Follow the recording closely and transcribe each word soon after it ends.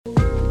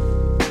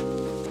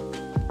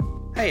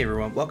Hey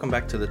everyone, welcome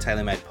back to the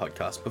TaylorMade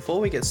podcast.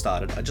 Before we get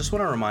started, I just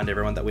want to remind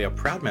everyone that we are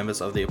proud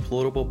members of the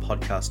Applaudable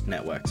Podcast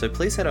Network. So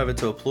please head over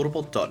to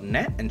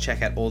applaudable.net and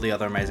check out all the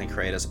other amazing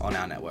creators on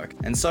our network.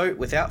 And so,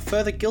 without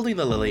further gilding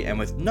the lily and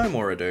with no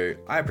more ado,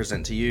 I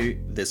present to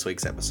you this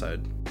week's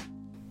episode.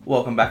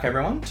 Welcome back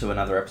everyone to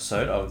another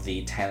episode of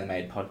the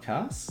TaylorMade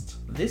podcast.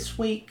 This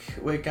week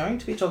we're going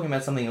to be talking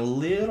about something a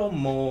little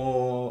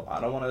more,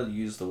 I don't want to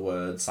use the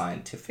word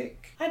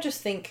scientific. I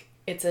just think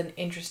it's an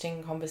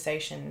interesting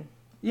conversation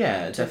to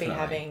definitely be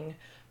having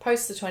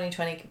post the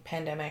 2020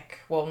 pandemic.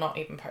 Well, not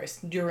even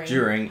post,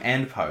 during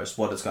and post,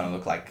 what it's going to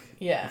look like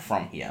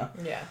from here.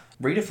 Yeah.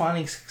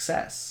 Redefining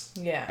success.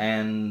 Yeah.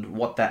 And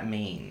what that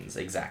means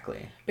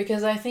exactly.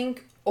 Because I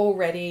think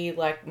already,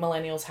 like,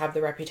 millennials have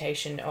the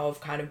reputation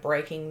of kind of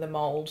breaking the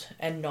mold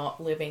and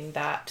not living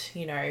that,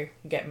 you know,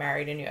 get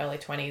married in your early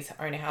 20s,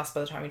 own a house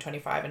by the time you're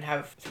 25 and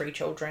have 4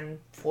 children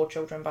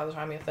by the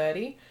time you're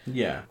 30.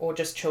 Yeah. Or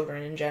just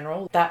children in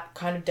general. That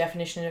kind of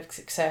definition of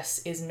success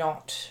is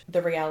not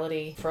the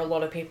reality for a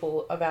lot of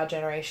people of our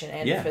generation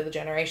and for the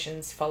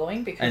generations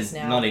following, because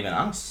and now... not even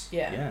us.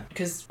 Yeah.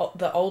 Because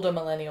the older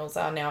millennials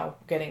are now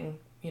getting,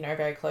 you know,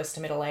 very close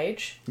to middle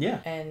age. Yeah.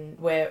 And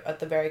we're at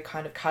the very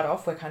kind of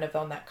cut-off. We're kind of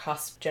on that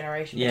cusp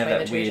generation between that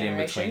the two weird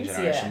generations. in-between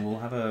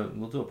generation.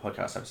 We'll do a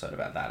podcast episode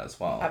about that as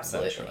well.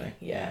 Absolutely. Eventually.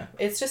 Yeah.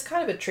 It's just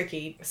kind of a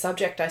tricky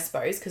subject, I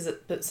suppose,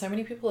 because so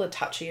many people are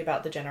touchy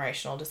about the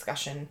generational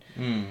discussion.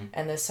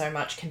 And there's so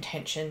much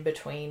contention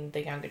between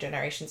the younger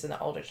generations and the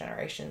older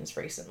generations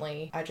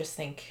recently. I just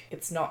think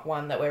it's not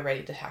one that we're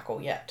ready to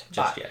tackle yet.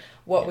 Just yet.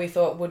 What we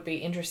thought would be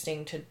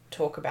interesting to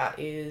talk about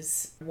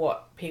is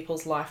what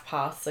people's life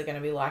paths are going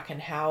to be like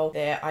and how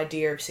their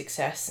idea of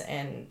success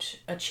and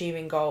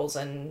achieving goals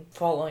and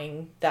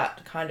following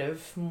that kind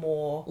of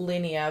more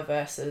linear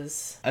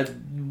versus...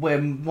 where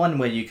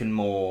you can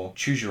more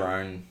choose your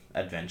own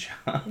adventure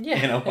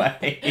in a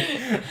way.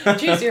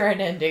 Choose your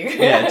own ending.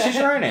 Choose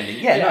your own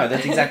ending. No,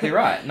 that's exactly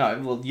right. No,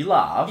 well, you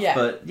laugh,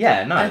 but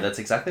that's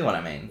exactly what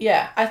I mean.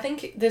 Yeah, I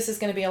think this is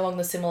going to be along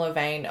the similar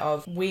vein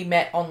of we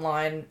met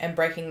online and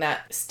breaking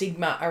that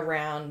stigma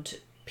around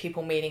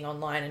people meeting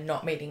online and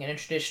not meeting in a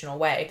traditional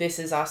way. This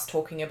is us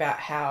talking about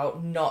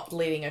how not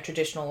leading a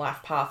traditional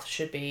life path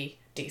should be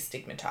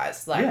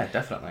destigmatized.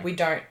 Definitely.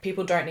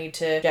 People don't need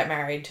to get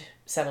married,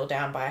 settle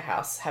down, buy a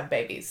house, have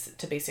babies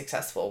to be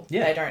successful.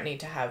 They don't need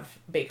to have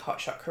big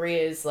hotshot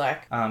careers.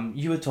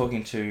 You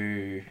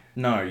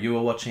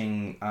were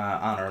watching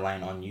Anna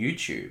Elaine on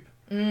YouTube.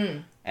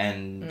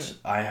 And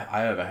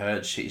I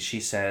overheard she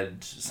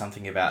said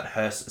something about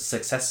her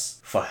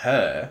success for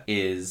her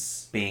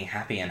is being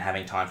happy and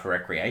having time for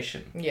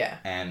recreation. Yeah.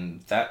 And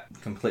that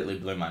completely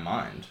blew my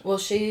mind. Well,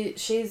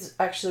 she's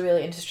actually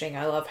really interesting.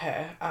 I love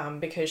her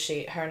because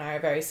her and I are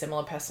very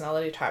similar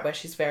personality type, where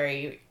she's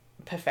very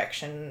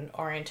perfection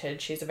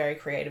oriented. She's a very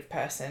creative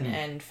person.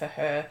 And for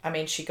her, I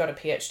mean, she got a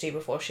PhD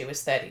before she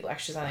was 30. Like,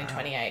 she's only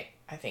 28,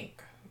 I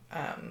think.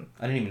 I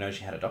didn't even know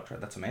she had a doctorate.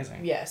 That's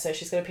amazing. Yeah, so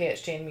she's got a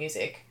PhD in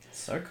music.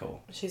 So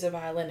cool. She's a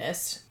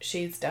violinist.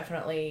 She's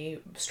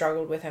definitely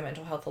struggled with her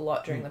mental health a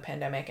lot during the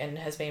pandemic and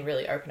has been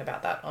really open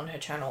about that on her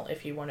channel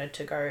if you wanted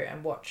to go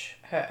and watch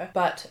her.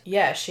 But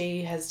yeah,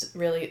 she has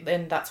really,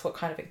 and that's what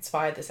kind of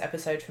inspired this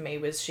episode for me,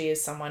 was she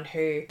is someone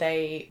who,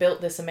 they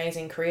built this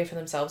amazing career for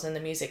themselves in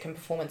the music and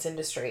performance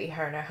industry,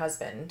 her and her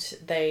husband.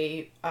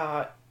 They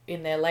are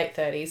in their late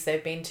 30s.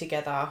 They've been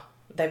together.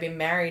 They've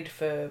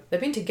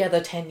been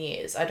together 10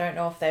 years. I don't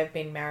know if they've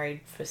been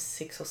married for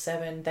 6 or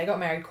 7. They got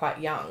married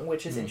quite young,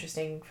 which is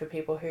interesting for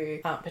people who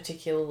aren't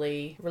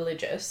particularly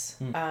religious.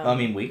 I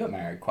mean, we got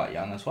married quite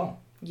young as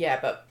well. Yeah,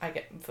 but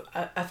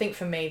I think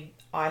for me,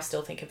 I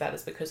still think of that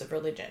as because of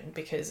religion.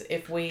 Because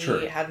if we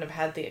hadn't have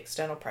had the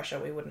external pressure,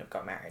 we wouldn't have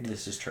got married.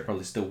 This is true.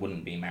 Probably still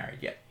wouldn't be married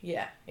yet.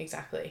 Yeah,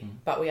 exactly.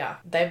 But we are.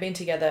 They've been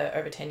together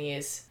over 10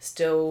 years,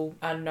 still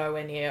are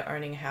nowhere near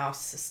owning a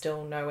house,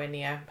 still nowhere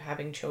near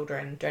having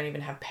children, don't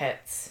even have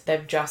pets.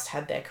 They've just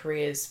had their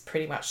careers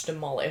pretty much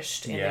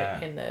demolished in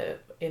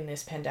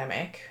this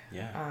pandemic.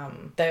 Yeah.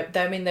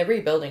 They're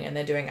rebuilding and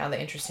they're doing other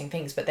interesting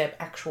things, but their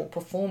actual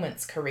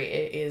performance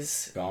career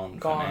is gone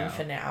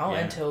for now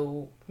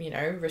until, you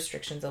know,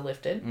 restrictions are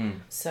lifted.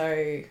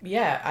 So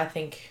yeah, I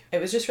think it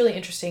was just really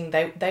interesting.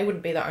 They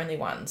wouldn't be the only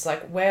ones.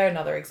 Like, we're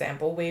another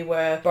example. We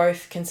were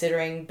both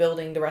considering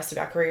building the rest of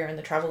our career in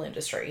the travel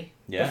industry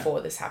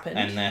before this happened.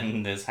 And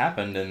then this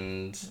happened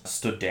and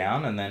stood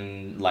down and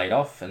then laid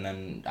off and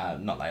then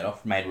not laid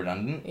off, made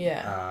redundant.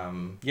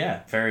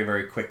 Very,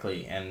 very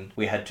quickly, and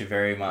we had to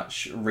very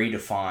much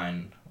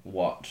redefine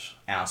what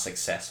our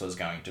success was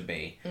going to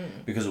be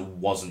because it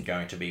wasn't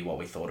going to be what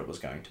we thought it was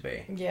going to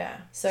be.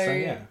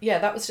 So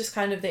that was just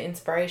kind of the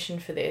inspiration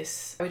for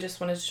this. We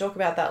just wanted to talk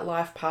about that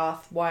life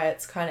path, why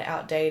it's kind of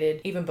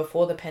outdated even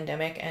before the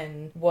pandemic,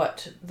 and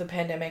what the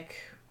pandemic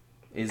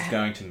is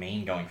going to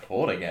mean going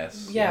forward, I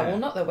guess. Well,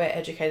 not that we're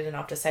educated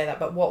enough to say that,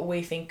 but what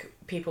we think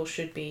people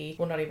should be,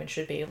 well, not even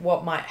should be,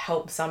 what might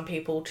help some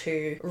people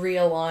to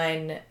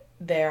realign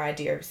their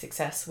idea of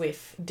success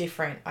with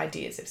different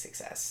ideas of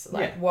success.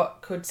 Like, what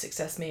could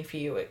success mean for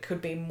you? It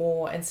could be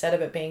more, instead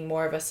of it being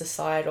more of a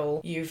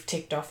societal, you've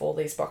ticked off all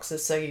these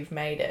boxes so you've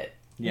made it.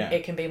 Yeah.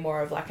 It can be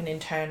more of like an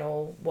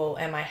internal, well,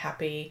 am I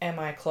happy? Am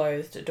I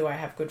clothed? Do I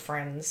have good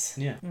friends?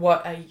 Yeah.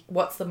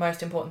 What's the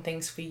most important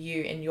things for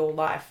you in your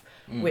life,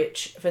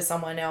 which for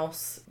someone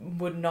else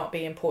would not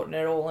be important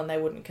at all and they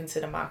wouldn't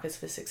consider markers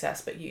for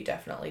success, but you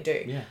definitely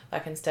do. Yeah.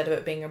 Like, instead of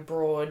it being a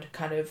broad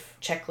kind of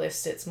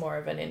checklist, it's more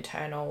of an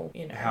internal,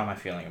 you know, how am I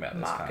feeling about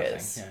this markers. kind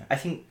of thing?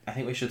 Yeah. I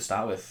think we should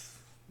start with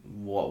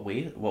what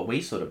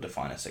we sort of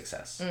define as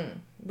success.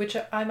 Which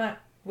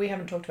we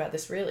haven't talked about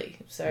this really.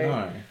 So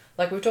No.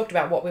 like, we've talked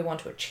about what we want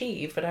to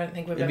achieve, but I don't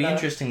think we've It'd be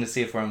interesting to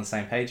see if we're on the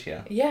same page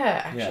here.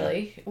 Yeah,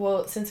 actually. Yeah.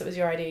 Well, since it was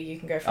your idea, you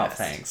can go first. Oh,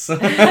 thanks.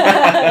 I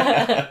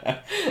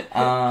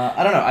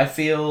don't know. I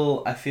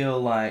feel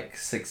like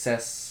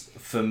success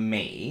for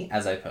me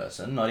as a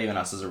person, not even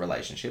us as a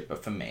relationship,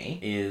 but for me,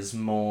 is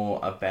more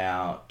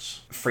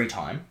about free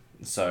time.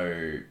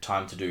 So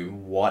time to do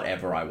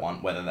whatever I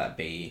want, whether that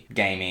be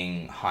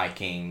gaming,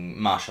 hiking,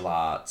 martial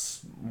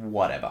arts,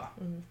 whatever.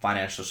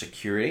 Financial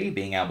security,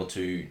 being able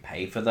to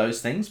pay for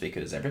those things,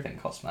 because everything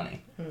costs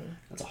money.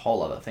 That's a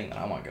whole other thing that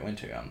I won't go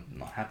into. I'm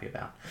not happy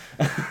about.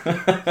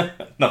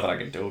 Not that I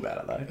can do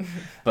about it though.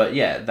 But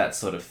yeah, that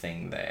sort of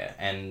thing there.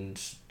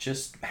 And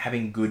just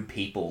having good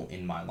people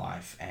in my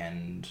life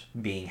and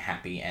being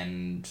happy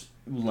and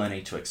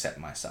learning to accept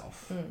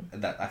myself.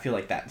 That I feel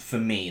like that for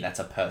me, that's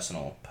a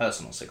personal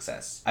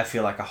success. I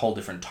feel like a whole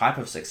different type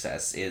of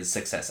success is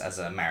success as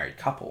a married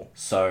couple.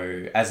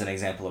 So as an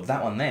example of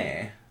that one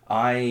there,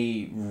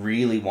 I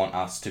really want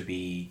us to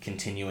be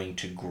continuing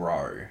to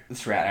grow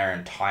throughout our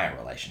entire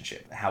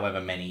relationship, however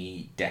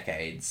many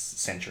decades,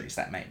 centuries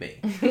that may be.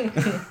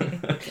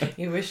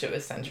 You wish it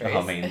was centuries.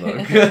 I mean,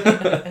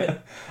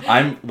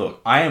 look.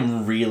 I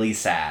am really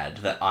sad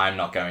that I'm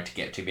not going to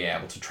get to be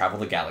able to travel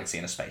the galaxy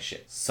in a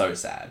spaceship. So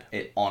sad.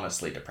 It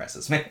honestly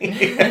depresses me.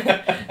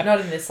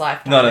 Not in this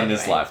lifetime. Not in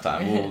this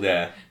lifetime. Well,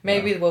 yeah.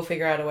 Maybe we'll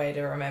figure out a way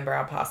to remember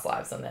our past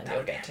lives, and then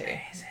you'll get to.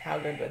 How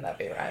good would that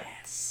be, right?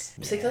 Yes.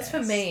 Success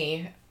for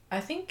me,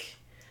 I think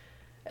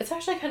it's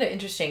actually kind of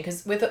interesting,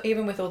 because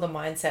even with all the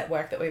mindset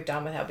work that we've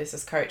done with our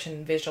business coach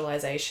and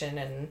visualization,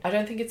 and I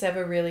don't think it's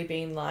ever really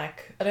been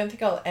like, I don't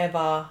think I'll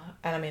ever,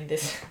 and I mean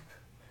this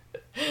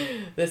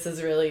this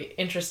is really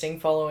interesting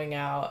following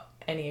our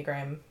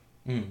Enneagram,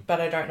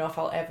 but I don't know if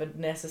I'll ever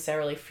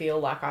necessarily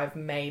feel like I've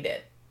made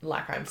it,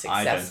 like I'm successful.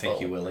 I don't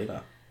think you will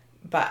either.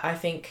 But I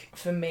think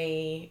for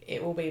me,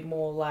 it will be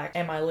more like,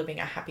 am I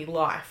living a happy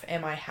life?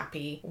 Am I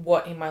happy?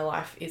 What in my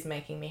life is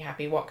making me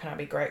happy? What can I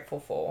be grateful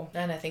for?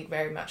 And I think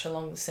very much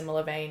along the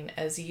similar vein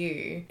as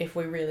you, if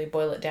we really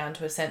boil it down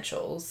to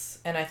essentials,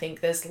 and I think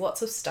there's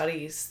lots of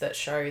studies that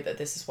show that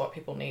this is what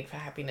people need for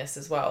happiness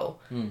as well,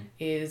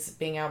 is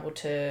being able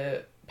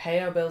to pay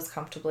our bills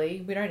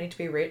comfortably. We don't need to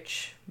be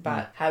rich,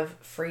 but have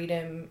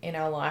freedom in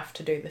our life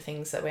to do the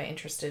things that we're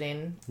interested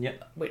in.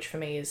 Yep. Which for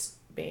me is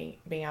being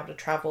able to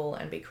travel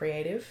and be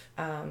creative.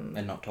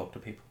 And not talk to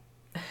people.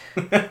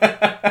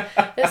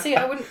 See,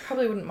 I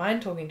probably wouldn't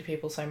mind talking to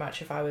people so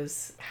much if I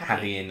was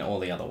happy in all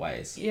the other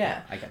ways.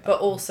 Yeah, I get that. But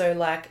also,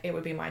 like, it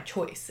would be my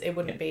choice. It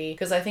wouldn't be,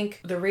 because I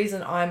think the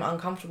reason I'm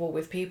uncomfortable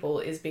with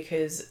people is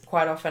because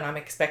quite often I'm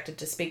expected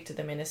to speak to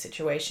them in a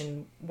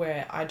situation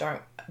where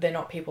they're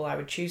not people I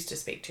would choose to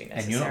speak to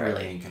necessarily. And you're not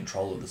really in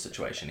control of the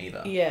situation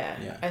either.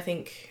 Yeah. I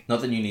think,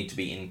 not that you need to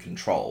be in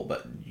control,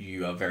 but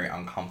you are very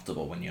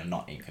uncomfortable when you're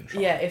not in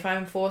control. Yeah, if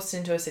I'm forced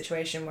into a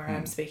situation where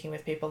I'm speaking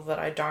with people that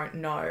I don't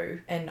know,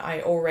 and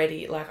I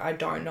already, like, I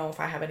don't know if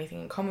I have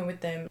anything in common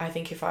with them, I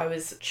think if I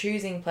was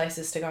choosing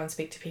places to go and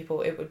speak to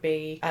people, it would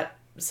be at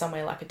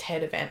somewhere like a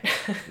TED event.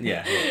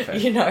 Yeah, fair.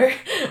 You know,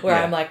 where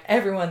I'm like,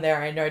 everyone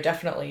there I know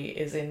definitely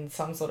is in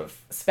some sort of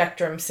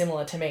spectrum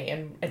similar to me,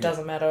 and it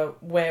doesn't matter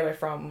where we're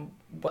from,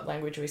 what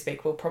language we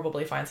speak, we'll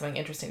probably find something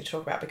interesting to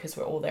talk about because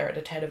we're all there at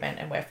a TED event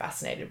and we're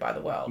fascinated by the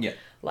world. Yeah.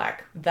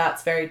 Like,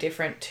 that's very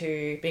different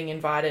to being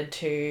invited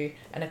to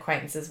an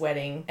acquaintance's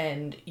wedding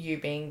and you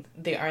being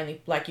the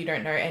only, like, you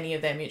don't know any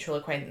of their mutual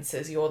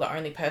acquaintances. They're the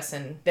only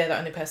person there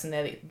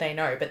that they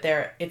know, but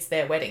it's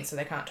their wedding, so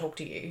they can't talk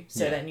to you.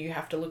 So then you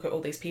have to look at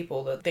all these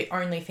people that the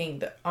only thing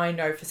that I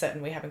know for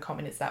certain we have in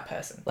common is that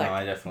person. Like, no,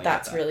 I definitely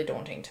that's get that. really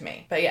daunting to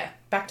me. But yeah,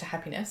 back to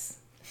happiness.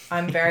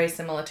 I'm very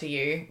similar to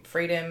you.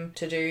 Freedom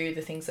to do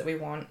the things that we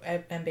want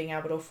and being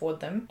able to afford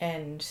them,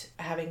 and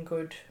having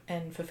good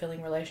and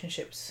fulfilling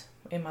relationships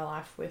in my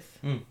life with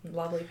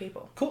lovely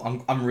people.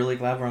 Cool. I'm really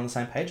glad we're on the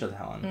same page with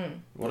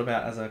Helen. What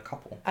about as a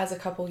couple? As a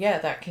couple, yeah,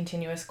 that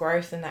continuous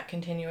growth and that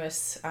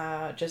continuous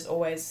just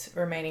always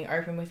remaining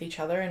open with each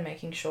other and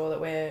making sure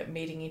that we're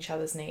meeting each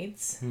other's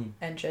needs,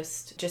 and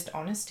just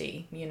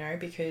honesty, you know,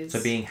 because...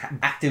 So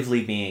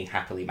actively being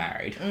happily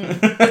married.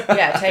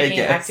 Yeah, taking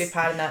an active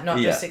part in that, not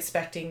just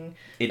expecting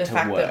the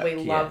fact that we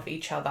love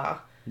each other.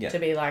 Yeah. To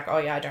be like, oh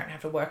yeah, I don't have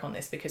to work on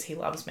this because he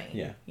loves me.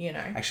 Yeah. You know?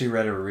 I actually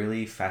read a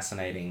really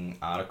fascinating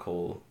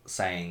article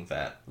saying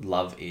that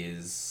love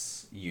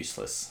is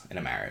useless in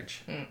a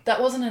marriage.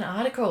 That wasn't an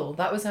article.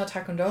 That was our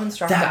Taekwondo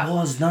instructor.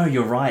 No,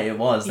 you're right, it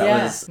was.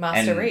 That was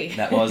Master Ree.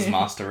 That was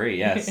Master Ree,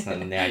 yes.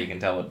 And now you can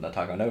tell what the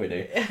Taekwondo we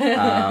do.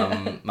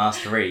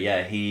 Master Ree,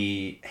 yeah,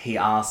 he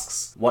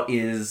asks, what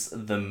is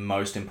the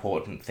most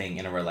important thing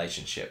in a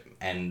relationship?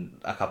 And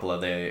a couple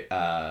of the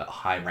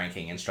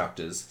high-ranking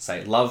instructors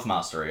say, love,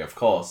 Master Ree, of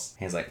course.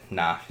 He's like,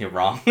 nah, you're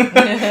wrong.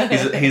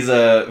 he's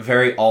a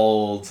very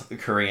old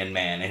Korean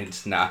man,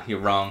 and nah, you're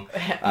wrong.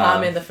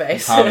 Palm in the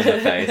face. Palm in the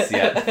face,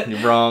 yeah, you're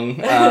wrong.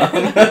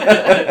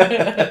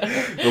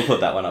 We'll put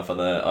that one up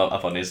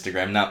on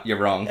Instagram. No, you're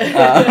wrong.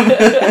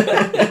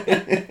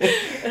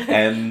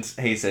 And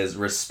he says,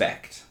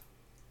 respect.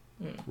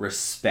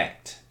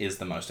 Respect is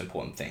the most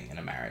important thing in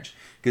a marriage.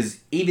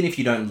 Because even if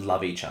you don't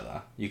love each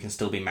other, you can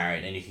still be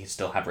married and you can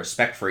still have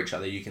respect for each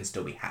other. You can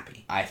still be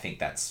happy. I think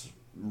that's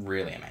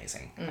really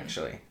amazing,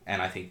 actually.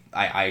 And I think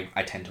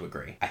I tend to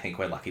agree. I think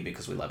we're lucky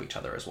because we love each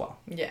other as well.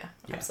 Yeah,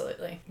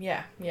 absolutely.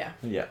 Yeah. Yeah.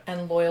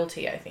 And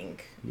loyalty, I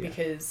think,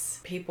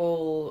 because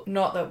people,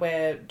 not that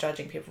we're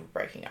judging people for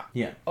breaking up.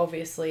 Yeah.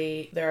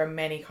 Obviously, there are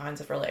many kinds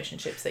of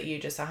relationships that you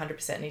just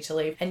 100% need to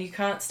leave. And you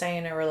can't stay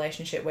in a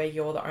relationship where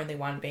you're the only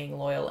one being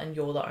loyal and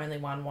you're the only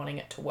one wanting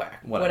it to work.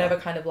 Whatever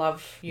kind of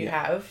love you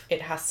have,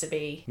 it has to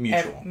be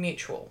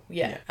mutual.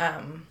 Yeah.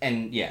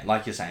 And yeah,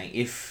 like you're saying,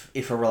 if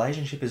a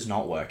relationship is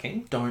not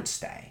working, don't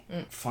stay.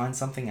 Find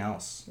something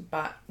else.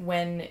 But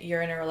when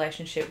you're in a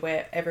relationship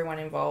where everyone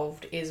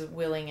involved is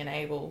willing and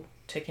able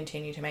to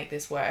continue to make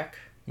this work,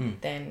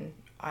 then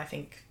I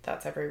think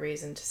that's every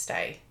reason to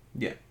stay.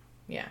 Yeah.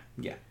 Yeah.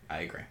 Yeah,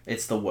 I agree.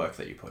 It's the work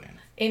that you put in.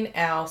 In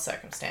our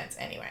circumstance,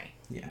 anyway.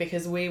 Yeah.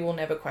 Because we will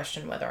never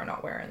question whether or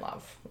not we're in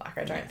love. Like,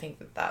 I don't think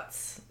that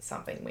that's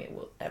something we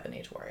will ever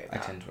need to worry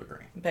about. I tend to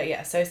agree. But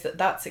yeah, so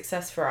that's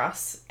success for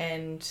us,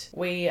 and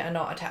we are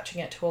not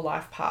attaching it to a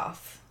life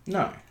path.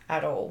 No.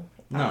 At all.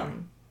 No.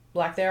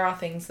 Like, there are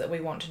things that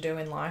we want to do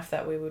in life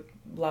that we would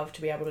love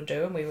to be able to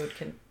do, and we would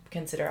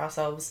consider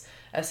ourselves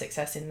a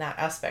success in that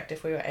aspect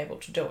if we were able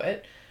to do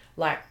it.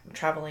 Like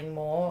traveling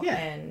more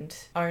and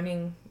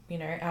owning,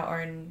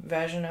 our own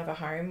version of a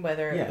home,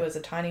 whether it was a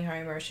tiny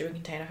home or a shipping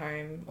container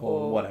home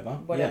or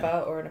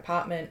whatever, or an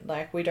apartment.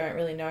 Like, we don't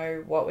really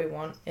know what we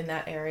want in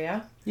that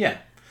area. Yeah.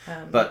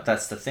 But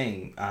that's the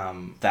thing,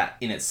 that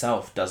in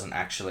itself doesn't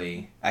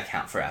actually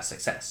account for our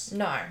success.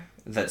 No.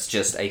 That's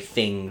just a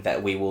thing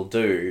that we will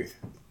do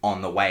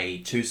on the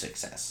way to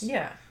success.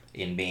 Yeah.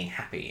 In being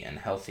happy and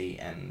healthy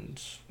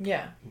and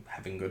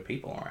having good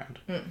people around.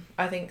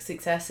 I think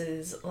success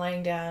is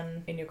laying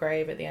down in your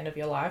grave at the end of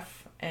your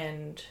life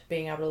and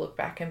being able to look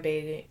back and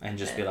be... And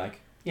just be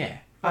like, yeah,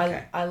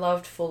 okay. I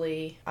loved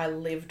fully, I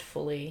lived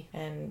fully,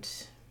 and...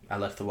 I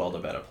left the world a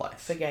better place.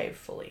 Forgave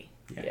fully.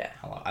 Yeah.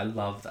 I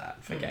love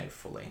that. Forgave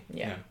fully.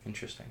 Yeah.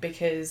 Interesting.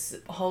 Because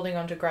holding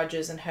on to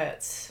grudges and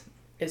hurts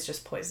is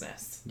just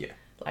poisonous. Yeah.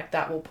 Like,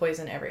 that will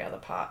poison every other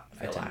part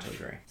of your life. I tend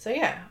to agree. So,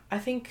 yeah, I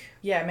think,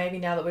 maybe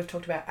now that we've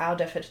talked about our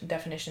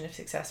definition of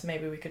success,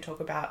 maybe we could talk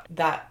about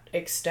that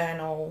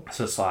external...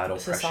 Societal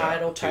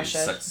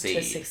pressure to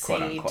succeed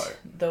quote unquote.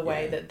 The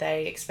way that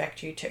they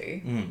expect you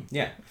to.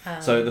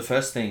 So, the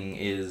first thing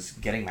is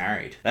getting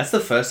married. That's the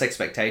first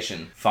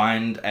expectation.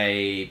 Find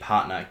a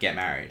partner, get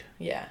married.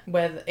 Yeah.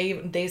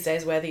 Even these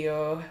days, whether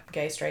you're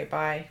gay, straight,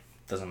 bi...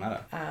 Doesn't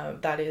matter.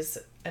 That is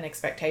an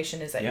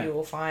expectation, is that you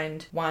will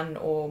find one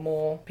or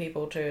more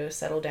people to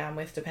settle down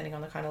with, depending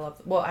on the kind of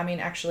love. Well, I mean,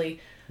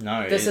 actually,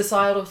 the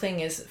societal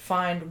thing is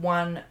find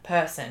one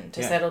person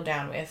to settle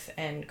down with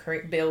and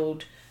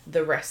build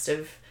the rest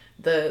of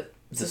the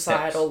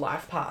societal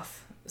life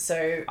path.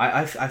 So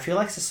I feel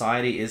like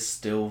society is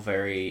still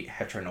very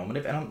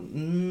heteronormative, and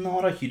I'm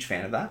not a huge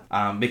fan of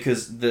that.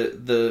 Because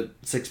the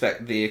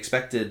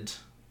expected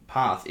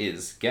path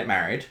is get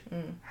married,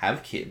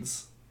 have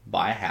kids,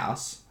 buy a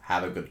house,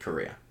 have a good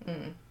career.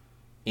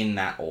 In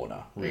that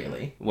order,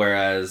 really.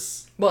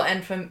 Whereas... Well,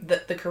 and for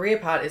the career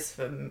part is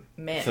for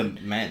men. For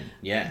men,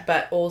 yeah.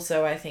 But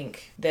also, I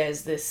think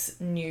there's this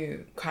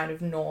new kind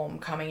of norm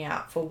coming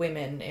out for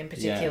women in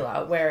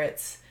particular, where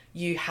it's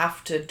you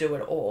have to do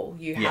it all.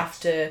 You have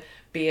to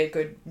be a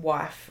good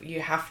wife. You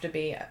have to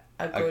be a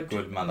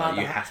good mother.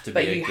 You have to be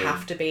but you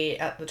have to be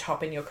at the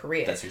top in your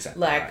career. That's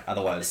exactly right.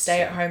 Otherwise,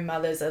 stay-at-home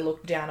mothers are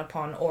looked down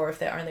upon, or if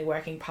they're only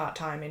working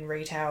part-time in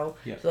retail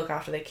to look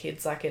after their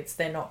kids, like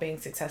they're not being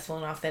successful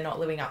enough. They're not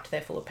living up to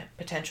their full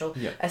potential.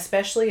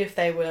 Especially if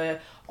they were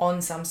on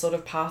some sort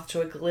of path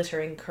to a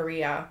glittering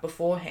career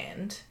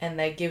beforehand, and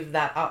they give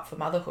that up for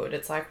motherhood.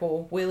 It's like,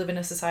 well, we live in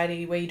a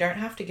society where you don't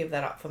have to give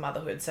that up for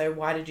motherhood. So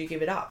why did you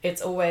give it up?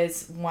 It's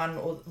always one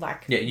or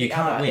you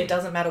can't win. It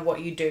doesn't matter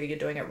what you do, you're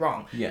doing it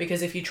wrong.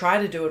 Because if you try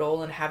to do it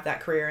all and have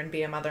that career and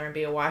be a mother and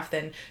be a wife,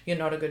 then you're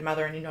not a good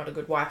mother and you're not a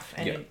good wife,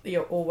 and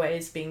you're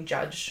always being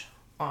judged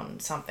on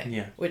something.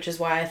 Yeah. Which is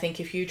why I think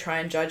if you try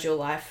and judge your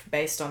life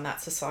based on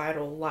that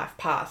societal life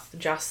path,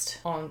 you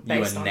are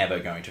never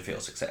going to feel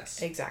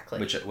success. Exactly.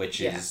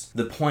 Which is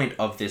the point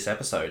of this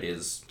episode,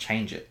 is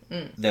change it.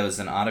 There was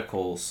an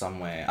article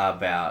somewhere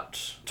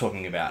about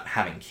talking about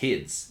having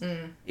kids.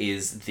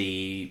 Is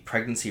the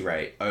pregnancy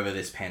rate over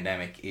this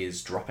pandemic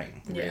is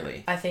dropping,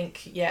 really. I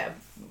think,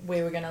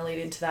 we were going to lead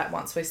into that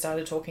once we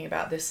started talking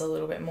about this a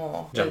little bit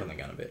more. Jumping the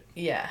gun a bit.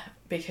 Yeah,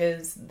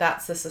 because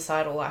that's the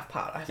societal life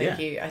part. I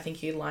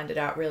think you lined it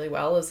out really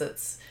well, as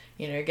it's,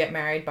 get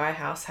married, buy a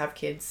house, have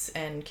kids,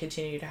 and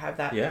continue to have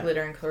that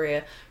glittering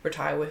career,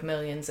 retire with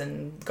millions,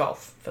 and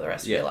golf for the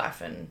rest of your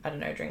life, and, I don't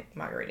know, drink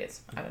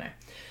margaritas. I don't know.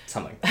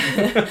 Something.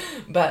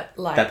 But,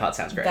 like... that part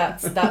sounds great.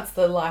 That's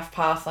the life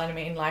path. I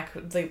mean, like,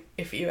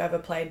 if you ever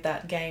played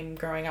that game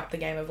growing up, the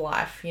game of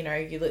life, you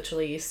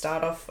literally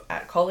start off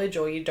at college,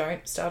 or you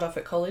don't start off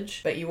at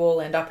college, but you all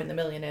end up in the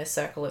millionaire's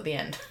circle at the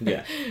end.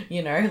 Yeah.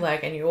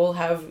 And you all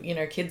have,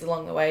 kids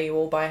along the way, you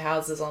all buy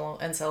houses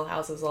and sell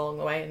houses along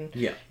the way, and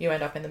you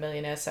end up in the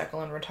millionaire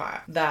circle and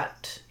retire.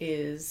 That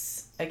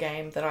is a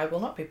game that I will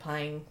not be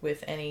playing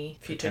with any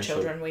future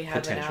children we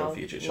have in our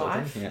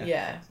life.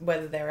 Yeah,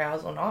 whether they're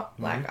ours or not.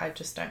 Like, I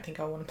just don't think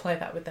I want to play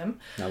that with them.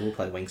 No, we'll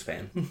play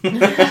Wingspan.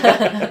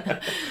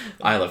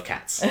 I love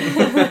cats.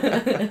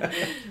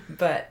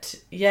 But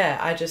yeah,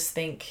 I just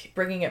think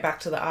bringing it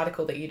back to the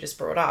article that you just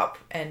brought up,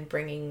 and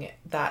bringing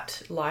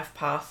that life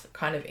path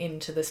kind of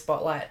into the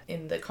spotlight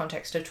in the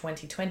context of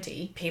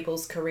 2020,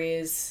 people's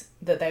careers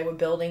that they were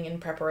building in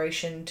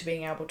preparation to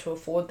being able to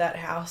afford that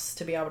house,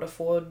 to be able to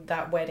afford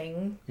that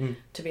wedding,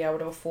 to be able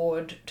to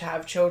afford to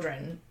have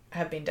children,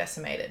 have been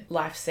decimated.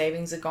 Life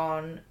savings are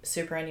gone.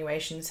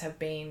 Superannuations have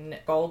been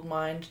gold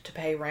mined to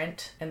pay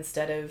rent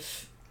instead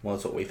of... Well,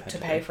 that's what we've had to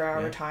pay for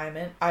our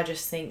retirement. I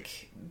just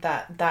think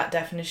that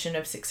definition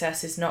of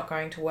success is not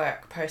going to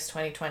work post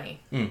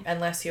 2020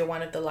 unless you're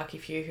one of the lucky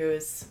few who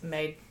has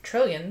made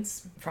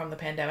trillions from the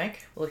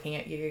pandemic. Looking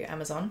at you,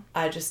 Amazon.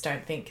 I just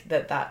don't think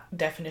that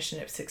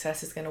definition of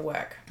success is going to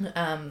work.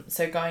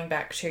 So going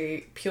back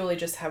to purely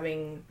just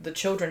having the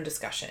children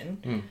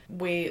discussion,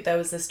 there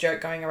was this joke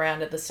going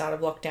around at the start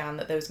of lockdown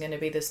that there was going to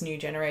be this new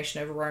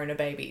generation of Rona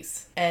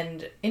babies.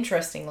 And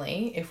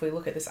interestingly, if we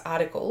look at this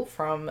article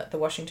from the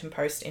Washington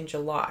Post in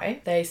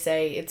July, they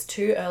say it's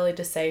too early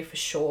to say for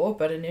sure,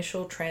 but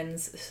initial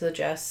trends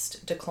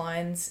suggest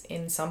declines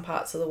in some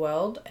parts of the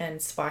world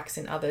and spikes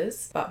in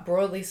others. But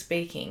broadly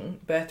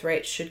speaking, birth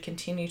rates should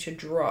continue to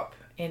drop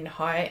in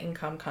higher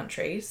income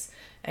countries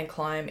and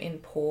climb in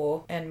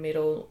poor and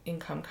middle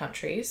income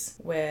countries,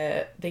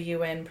 where the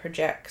UN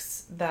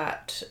projects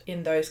that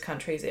in those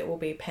countries it will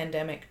be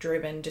pandemic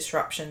driven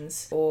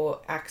disruptions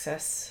or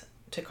access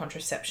to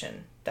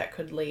contraception that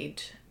could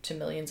lead to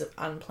millions of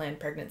unplanned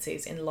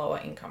pregnancies in lower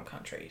income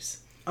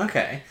countries.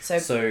 Okay.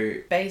 So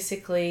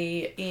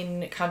basically,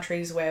 in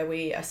countries where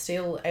we are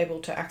still able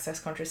to access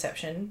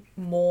contraception,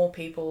 more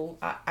people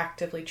are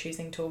actively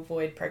choosing to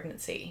avoid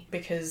pregnancy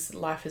because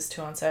life is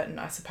too uncertain,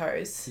 I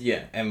suppose.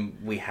 Yeah, and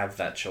we have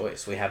that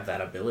choice. We have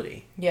that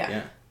ability.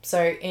 Yeah.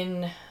 So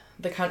in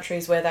the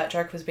countries where that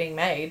joke was being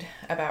made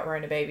about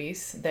Rona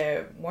babies,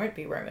 there won't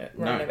be Rona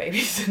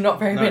babies. Not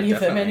very many of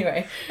them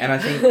anyway. And I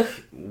think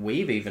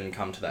we've even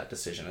come to that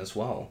decision as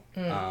well.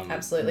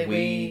 Absolutely.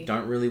 We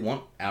don't really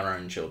want our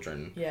own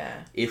children.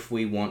 Yeah. If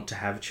we want to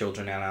have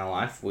children in our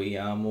life, we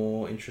are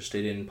more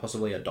interested in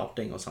possibly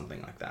adopting or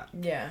something like that.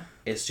 Yeah.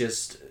 It's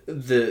just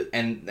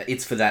and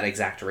it's for that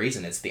exact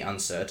reason. It's the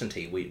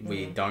uncertainty.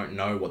 We don't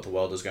know what the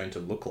world is going to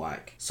look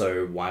like.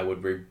 So why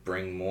would we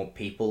bring more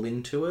people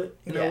into it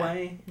in a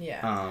way? Yeah.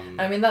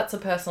 I mean, that's a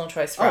personal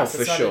choice for us.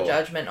 It's not a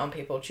judgment on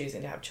people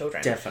choosing to have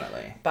children.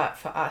 Definitely. But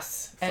for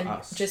us.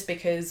 Just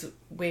because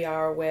we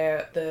are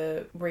aware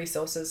the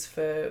resources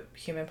for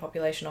human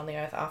population on the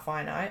earth are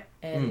finite,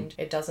 and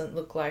it doesn't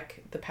look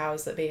like the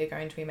powers that be are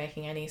going to be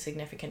making any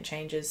significant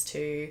changes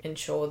to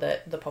ensure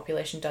that the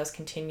population does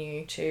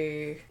continue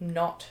to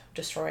not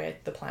destroy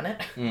the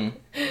planet.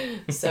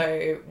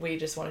 So we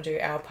just want to do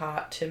our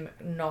part to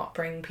not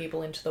bring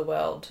people into the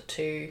world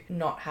to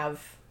not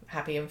have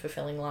happy and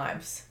fulfilling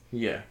lives.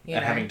 Yeah,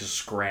 and having to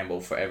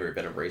scramble for every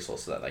bit of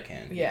resource that they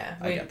can. Yeah,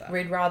 I get that.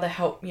 We'd rather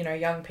help,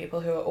 young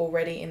people who are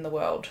already in the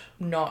world,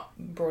 not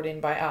brought in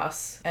by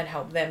us, and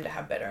help them to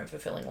have better and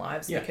fulfilling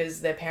lives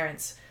because their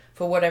parents,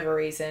 for whatever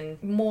reason,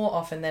 more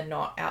often than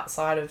not,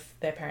 outside of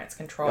their parents'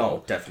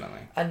 control,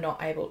 definitely, are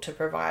not able to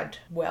provide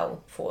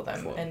well for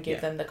them and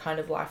give them the kind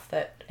of life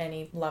that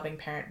any loving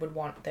parent would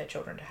want their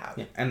children to have.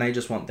 Yeah. And they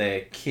just want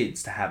their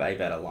kids to have a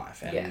better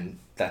life, and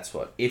that's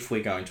what, if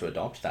we're going to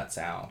adopt, that's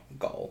our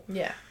goal.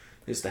 Yeah.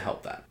 Is to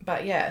help that.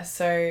 But yeah,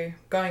 so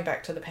going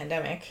back to the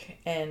pandemic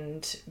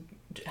and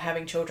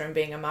having children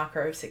being a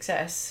marker of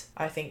success,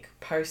 I think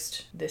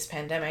post this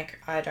pandemic,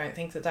 I don't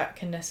think that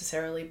can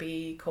necessarily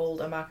be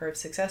called a marker of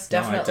success.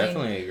 Definitely, I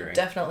definitely agree.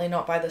 Definitely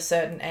not by the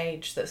certain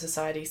age that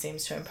society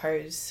seems to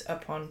impose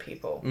upon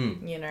people.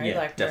 You know, yeah,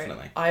 like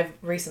definitely. I've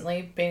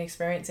recently been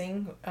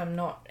experiencing,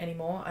 not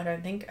anymore, I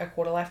don't think, a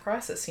quarter life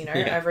crisis. You know,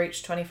 Yeah. I've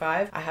reached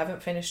 25. I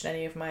haven't finished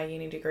any of my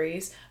uni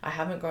degrees. I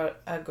haven't got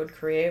a good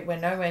career. We're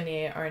nowhere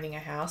near owning a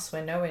house.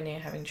 We're nowhere near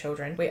having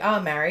children. We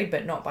are married,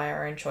 but not by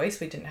our own choice.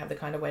 We didn't have the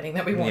kind of wedding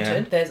that we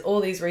wanted. Yeah. There's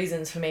all these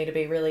reasons for me to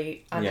be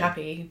really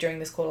unhappy during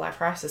this quarter life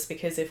crisis,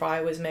 because if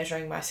I was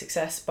measuring my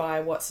success by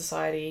what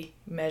society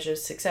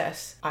measures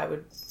success,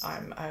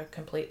 I'm a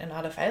complete and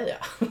utter failure.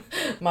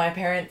 My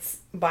parents,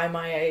 by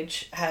my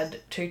age,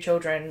 had 2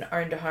 children,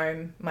 owned a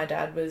home. My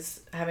dad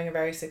was having a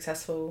very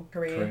successful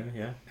career.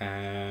 Yeah.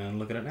 And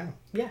look at it now.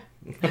 Yeah.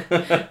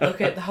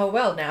 Look at the whole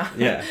world now.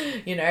 Yeah.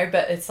 You know,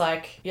 but it's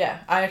like, yeah,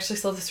 I actually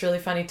saw this really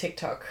funny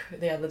TikTok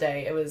the other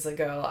day. It was a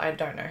girl, I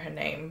don't know her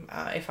name.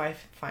 If I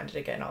find it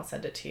again, I'll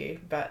send it to you.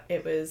 But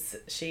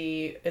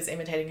she is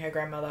imitating her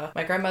grandmother.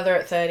 My grandmother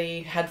at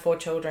 30 had 4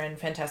 children,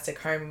 fantastic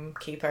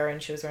homekeeper,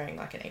 and she was wearing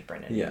like an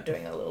apron and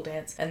doing a little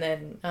dance. And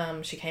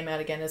then she came out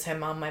again as her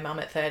mum, my mum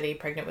at 30,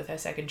 pregnant with her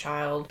 2nd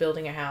child,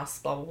 building a house,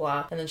 blah, blah,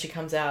 blah. And then she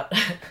comes out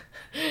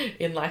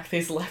in like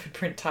these leopard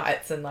print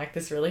tights and like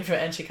this really,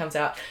 and she comes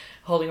out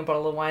holding a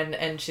bottle of wine,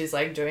 and she's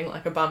like doing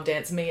like a bum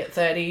dance. Me at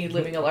 30,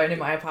 living alone in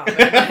my apartment,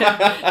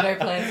 no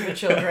plans for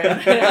children,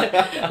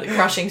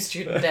 crushing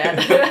student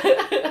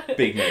debt.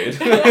 Big mood.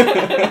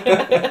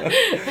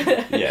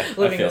 Yeah,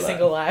 living a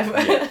single life.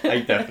 Yeah, I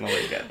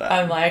definitely get that.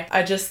 I'm like,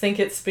 I just think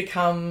it's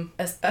become,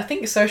 I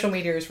think social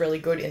media is really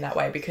good in that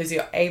way, because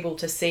you're able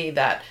to see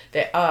that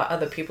there are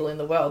other people in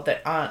the world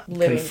that aren't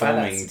living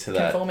conforming to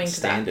that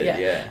standard.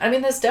 Yeah. I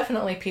mean, there's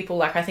definitely people,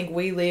 like, I think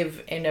we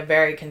live in a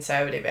very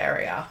conservative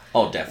area.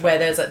 Oh, definitely. Where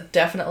there's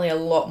definitely a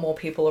lot more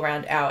people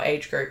around our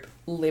age group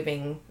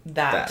living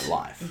that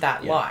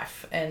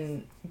life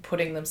and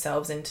putting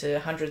themselves into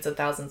hundreds of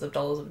thousands of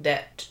dollars of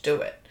debt to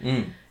do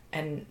it.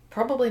 And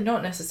probably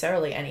not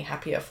necessarily any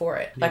happier for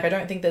it. Like, I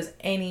don't think there's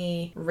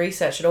any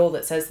research at all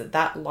that says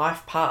that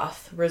life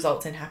path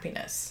results in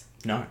happiness.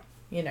 No.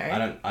 You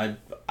know?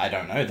 I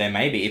don't know. There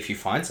may be. If you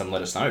find some,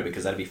 let us know,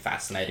 because that'd be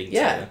fascinating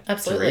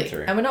absolutely. to read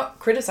through. And we're not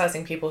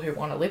criticizing people who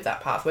want to live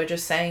that path. We're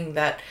just saying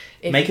that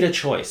make it a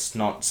choice,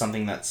 not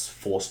something that's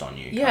forced on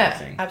you kind of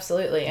thing.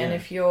 Absolutely. And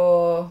if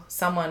you're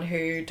someone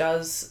who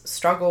does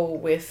struggle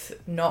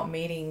with not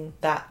meeting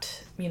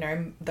that, you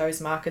know, those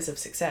markers of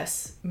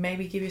success,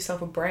 maybe give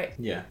yourself a break.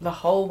 Yeah. The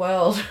whole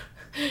world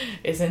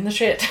is in the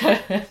shit.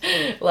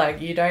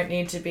 Like, you don't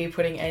need to be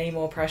putting any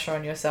more pressure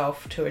on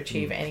yourself to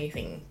achieve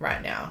anything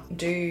right now.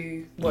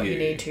 Do what you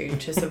need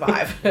to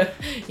survive,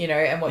 you know,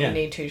 and what you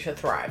need to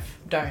thrive.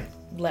 Don't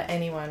let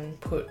anyone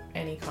put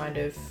any kind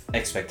of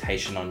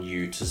expectation on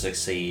you to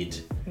succeed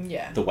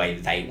the way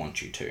they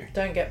want you to.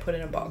 Don't get put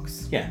in a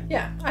box.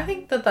 Yeah. I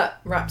think that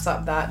wraps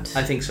up that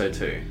I think so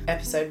too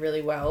episode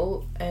really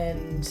well.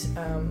 And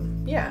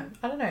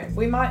I don't know,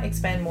 we might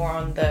expand more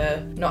on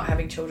the not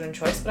having children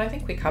choice, but I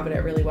think we covered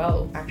it really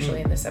well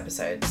actually in this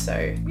episode. So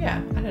I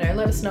don't know,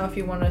 let us know if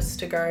you want us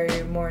to go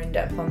more in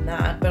depth on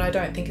that, but I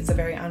don't think it's a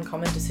very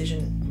uncommon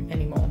decision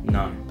anymore.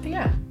 No.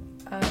 But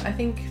I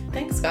think,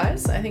 thanks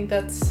guys. I think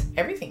that's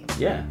everything.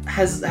 Yeah.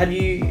 Have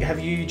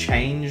you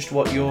changed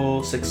what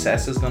your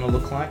success is going to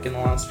look like in the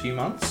last few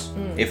months?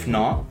 If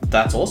not,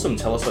 that's awesome.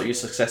 Tell us what your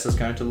success is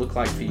going to look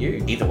like for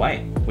you. Either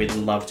way, we'd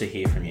love to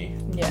hear from you.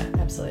 Yeah,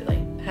 absolutely.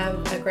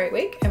 Have a great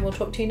week, and we'll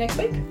talk to you next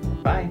week.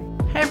 Bye.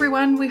 Hey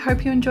everyone, we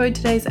hope you enjoyed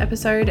today's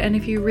episode, and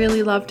if you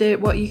really loved it,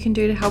 what you can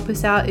do to help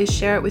us out is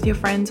share it with your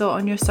friends or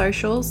on your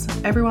socials.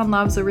 Everyone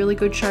loves a really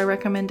good show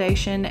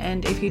recommendation,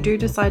 and if you do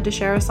decide to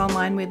share us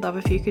online, we'd love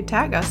if you could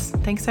tag us.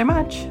 Thanks so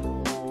much.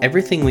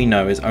 Everything we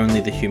know is only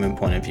the human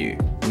point of view.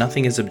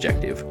 Nothing is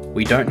objective.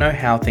 We don't know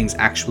how things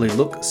actually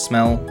look,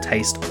 smell,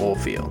 taste, or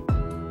feel.